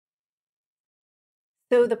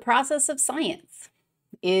So the process of science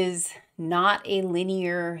is not a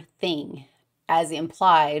linear thing as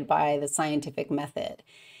implied by the scientific method.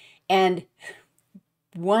 And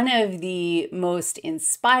one of the most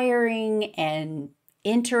inspiring and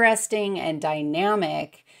interesting and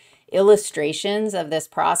dynamic illustrations of this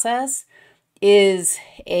process is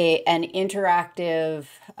an interactive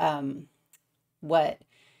web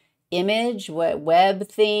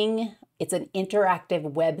thing. It's an interactive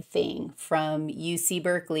web thing from UC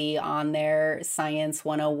Berkeley on their Science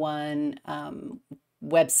 101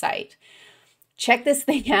 website. Check this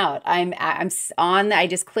thing out. I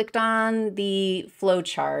just clicked on the flow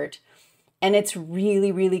chart, and it's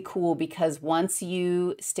really, really cool because once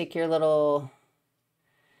you stick your little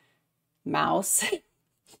mouse,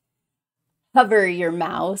 hover your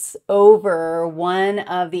mouse over one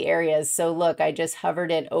of the areas. So look, I just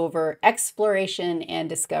hovered it over exploration and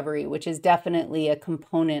discovery, which is definitely a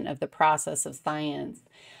component of the process of science.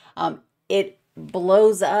 It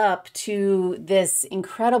blows up to this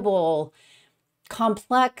incredible,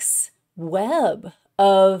 complex web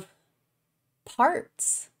of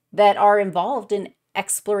parts that are involved in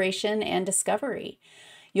exploration and discovery.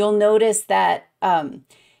 You'll notice that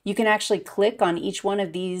you can actually click on each one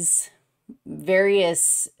of these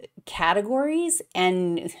various categories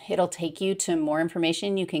and it'll take you to more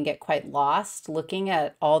information. You can get quite lost looking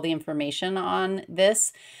at all the information on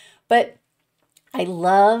this, but I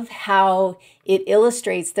love how it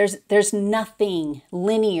illustrates there's nothing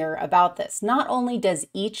linear about this. Not only does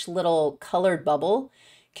each little colored bubble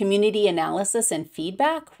community analysis and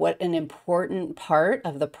feedback, what an important part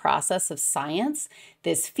of the process of science,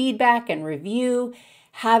 this feedback and review,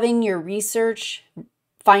 having your research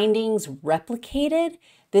findings replicated.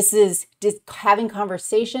 This is just having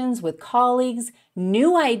conversations with colleagues,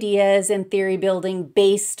 new ideas and theory building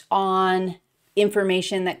based on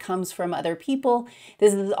information that comes from other people.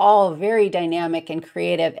 This is all very dynamic and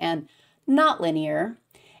creative and not linear.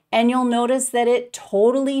 And you'll notice that it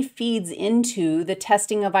totally feeds into the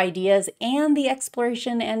testing of ideas and the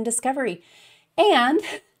exploration and discovery and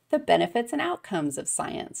the benefits and outcomes of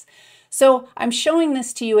science. So I'm showing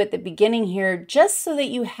this to you at the beginning here just so that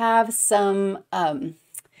you have some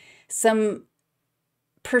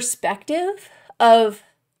perspective of,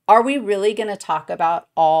 are we really going to talk about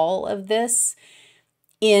all of this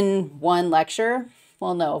in one lecture?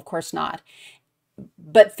 Well, no, of course not.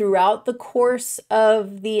 But throughout the course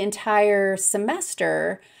of the entire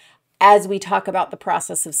semester, as we talk about the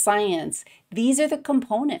process of science, these are the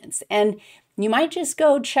components. And you might just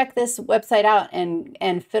go check this website out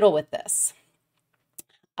and fiddle with this.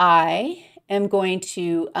 I am going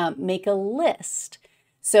to make a list.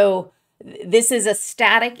 So this is a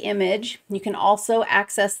static image. You can also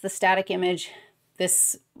access the static image.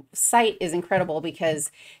 This site is incredible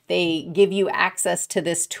because they give you access to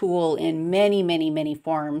this tool in many, many, many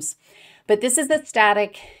forms. But this is the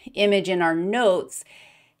static image in our notes.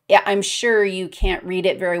 Yeah, I'm sure you can't read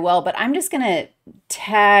it very well, but I'm just going to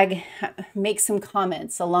make some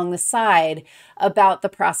comments along the side about the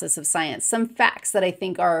process of science, some facts that I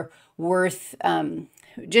think are worth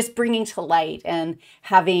just bringing to light and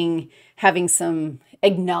having some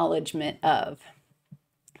acknowledgement of.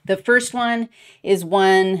 The first one is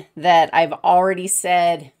one that I've already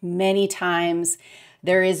said many times.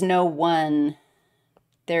 There is no one.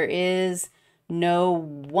 There is no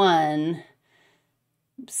one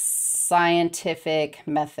scientific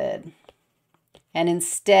method. And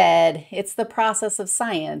instead, it's the process of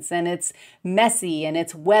science, and it's messy, and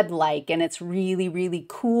it's web-like, and it's really, really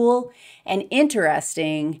cool and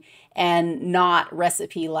interesting and not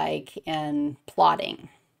recipe-like and plotting.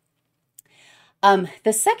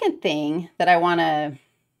 The second thing that I want to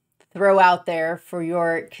throw out there for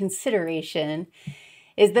your consideration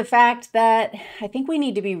is the fact that I think we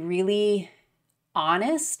need to be really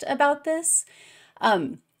honest about this.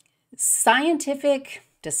 Scientific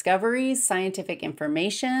discoveries, scientific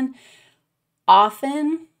information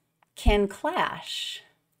often can clash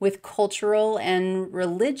with cultural and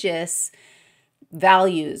religious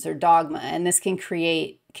values or dogma, and this can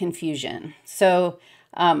create confusion. So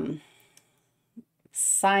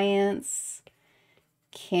science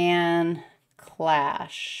can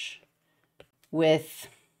clash with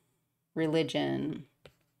religion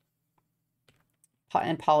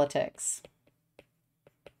and politics.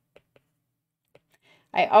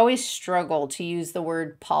 I always struggle to use the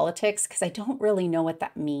word politics because I don't really know what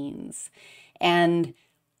that means. And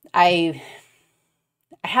I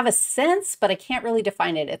have a sense, but I can't really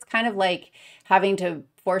define it. It's kind of like having to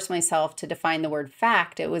force myself to define the word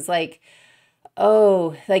fact. It was like,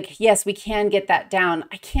 oh, like, yes, we can get that down.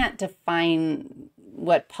 I can't define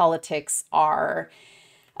what politics are.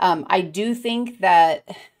 I do think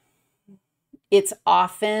that it's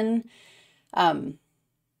often,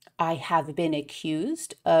 I have been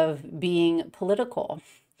accused of being political.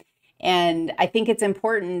 And I think it's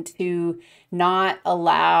important to not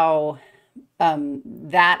allow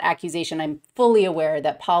that accusation. I'm fully aware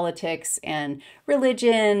that politics and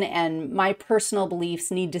religion and my personal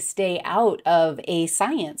beliefs need to stay out of a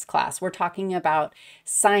science class. We're talking about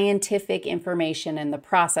scientific information and the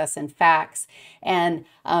process and facts, and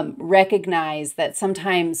recognize that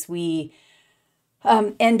sometimes we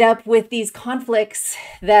end up with these conflicts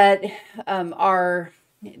that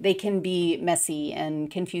they can be messy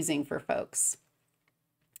and confusing for folks.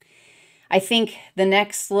 I think the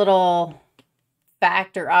next little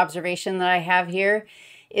fact or observation that I have here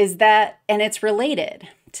is that, and it's related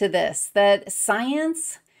to this, that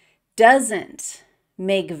science doesn't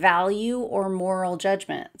make value or moral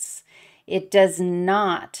judgments. It does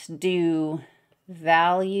not do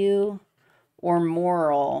value or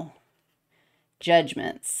moral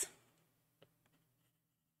judgments.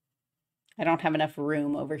 I don't have enough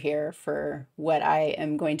room over here for what I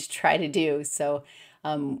am going to try to do, so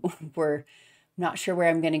we're not sure where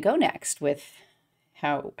I'm going to go next with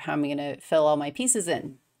how I'm going to fill all my pieces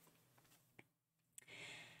in.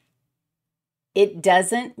 It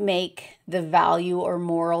doesn't make the value or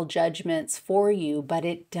moral judgments for you, but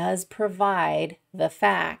it does provide the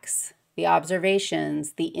facts, the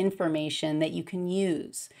observations, the information that you can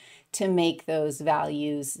use to make those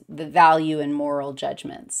values, the value and moral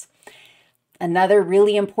judgments. Another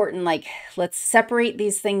really important, let's separate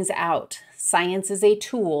these things out. Science is a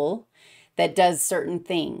tool that does certain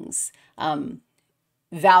things.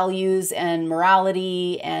 Values and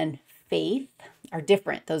morality and faith are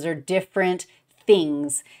different. Those are different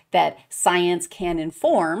things that science can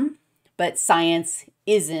inform, but science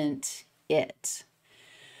isn't it.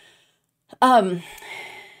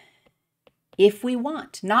 If we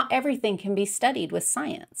want, not everything can be studied with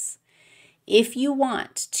science. If you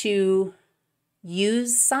want to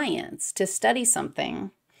use science to study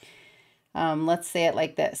something, let's say it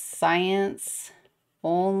like this: science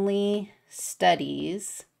only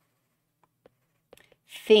studies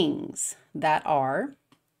things that are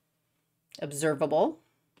observable.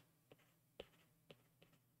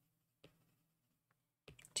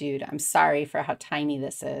 Dude, I'm sorry for how tiny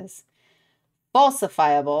this is.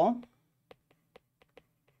 Falsifiable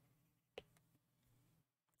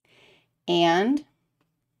and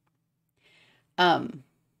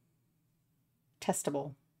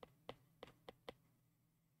testable.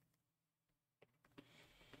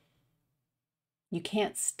 You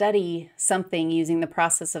can't study something using the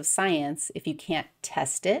process of science if you can't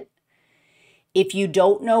test it, if you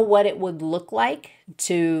don't know what it would look like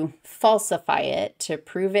to falsify it, to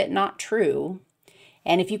prove it not true,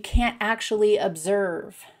 and if you can't actually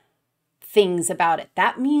observe things about it.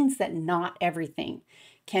 That means that not everything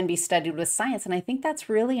can be studied with science, and I think that's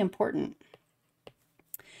really important.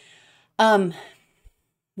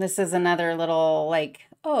 This is another little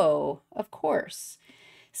oh, of course.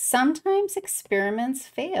 Sometimes experiments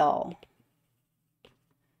fail.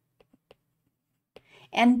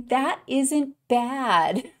 And that isn't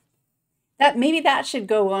bad. Maybe that should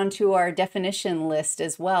go onto our definition list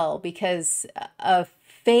as well, because a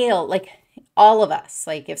fail, all of us,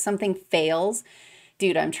 if something fails,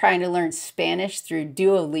 dude, I'm trying to learn Spanish through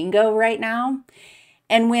Duolingo right now.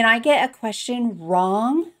 And when I get a question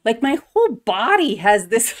wrong, my whole body has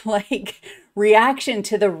this reaction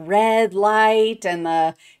to the red light and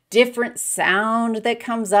the different sound that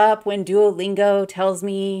comes up when Duolingo tells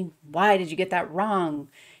me, why did you get that wrong,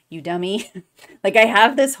 you dummy? I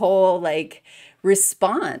have this whole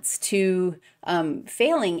response to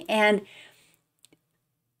failing. And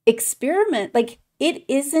experiment, it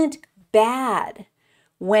isn't bad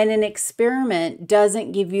when an experiment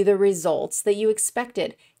doesn't give you the results that you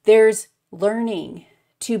expected. There's learning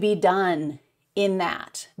to be done in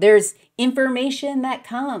that. There's information that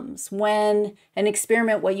comes when an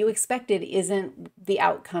experiment, what you expected, isn't the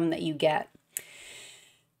outcome that you get.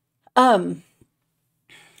 Along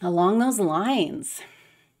those lines,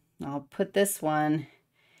 I'll put this one.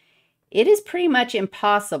 It is pretty much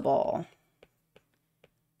impossible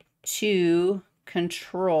to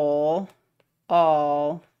control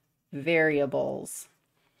all variables,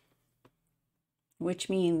 which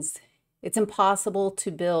means it's impossible to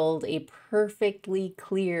build a perfectly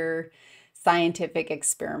clear scientific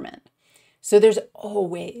experiment. So there's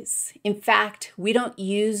always, in fact, we don't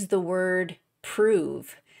use the word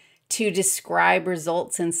prove to describe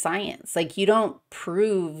results in science. You don't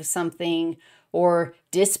prove something or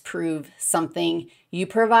disprove something. You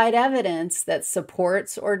provide evidence that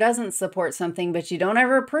supports or doesn't support something, but you don't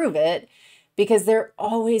ever prove it because there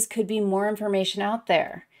always could be more information out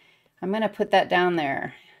there. I'm going to put that down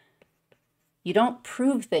there. You don't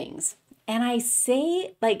prove things. And I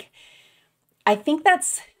say, like, I think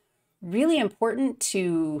that's really important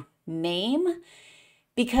to name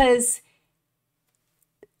because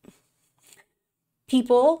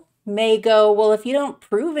people may go, well, if you don't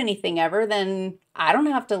prove anything ever, then I don't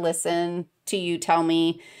have to listen to you tell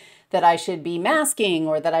me that I should be masking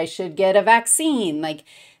or that I should get a vaccine. Like,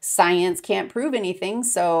 science can't prove anything,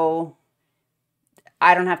 so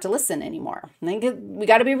I don't have to listen anymore. I think we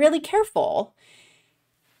got to be really careful.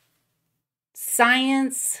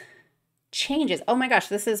 Science changes. Oh my gosh,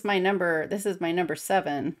 this is my number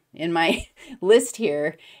 7 in my list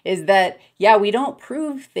here, is that, yeah, we don't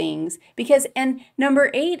prove things because, and number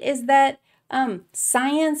 8 is that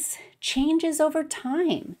science changes over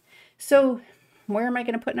time. So where am I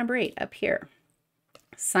going to put number 8? Up here.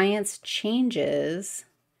 Science changes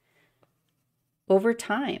over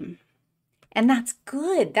time. And that's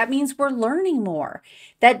good. That means we're learning more.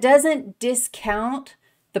 That doesn't discount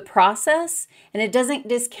the process, and it doesn't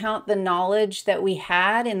discount the knowledge that we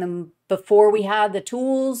had before we had the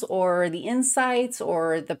tools or the insights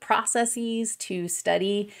or the processes to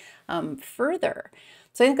study further.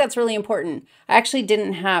 So I think that's really important. I actually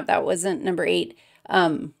didn't have, that wasn't number 8.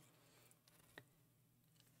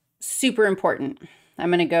 Super important.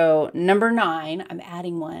 I'm going to go number 9. I'm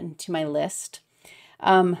adding one to my list.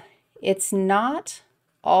 It's not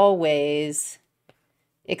always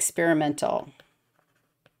experimental.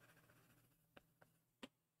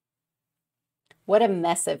 What a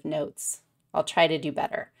mess of notes. I'll try to do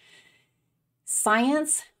better.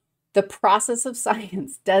 Science, the process of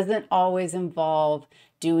science doesn't always involve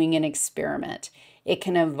doing an experiment. It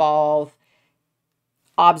can involve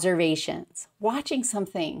observations, watching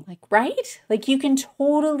something, like, right? Like, you can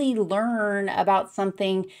totally learn about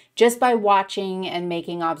something just by watching and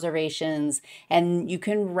making observations, and you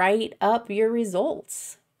can write up your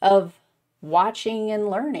results of watching and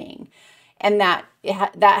learning. And that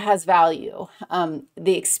has value.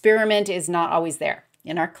 The experiment is not always there.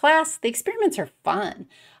 In our class, the experiments are fun.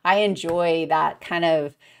 I enjoy that kind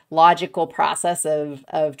of logical process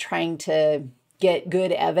of trying to get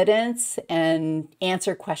good evidence and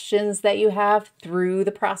answer questions that you have through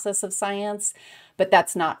the process of science. But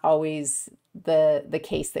that's not always the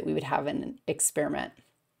case that we would have in an experiment.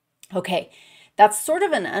 Okay, that's sort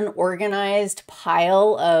of an unorganized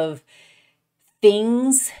pile of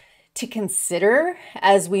things to consider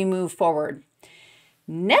as we move forward.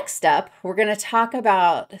 Next up, we're going to talk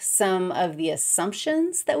about some of the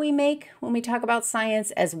assumptions that we make when we talk about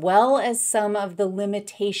science, as well as some of the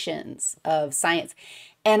limitations of science.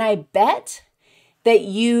 And I bet that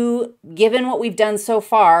you, given what we've done so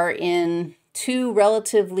far in 2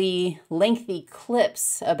 relatively lengthy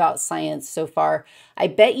clips about science so far, I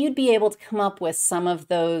bet you'd be able to come up with some of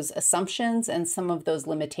those assumptions and some of those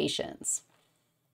limitations.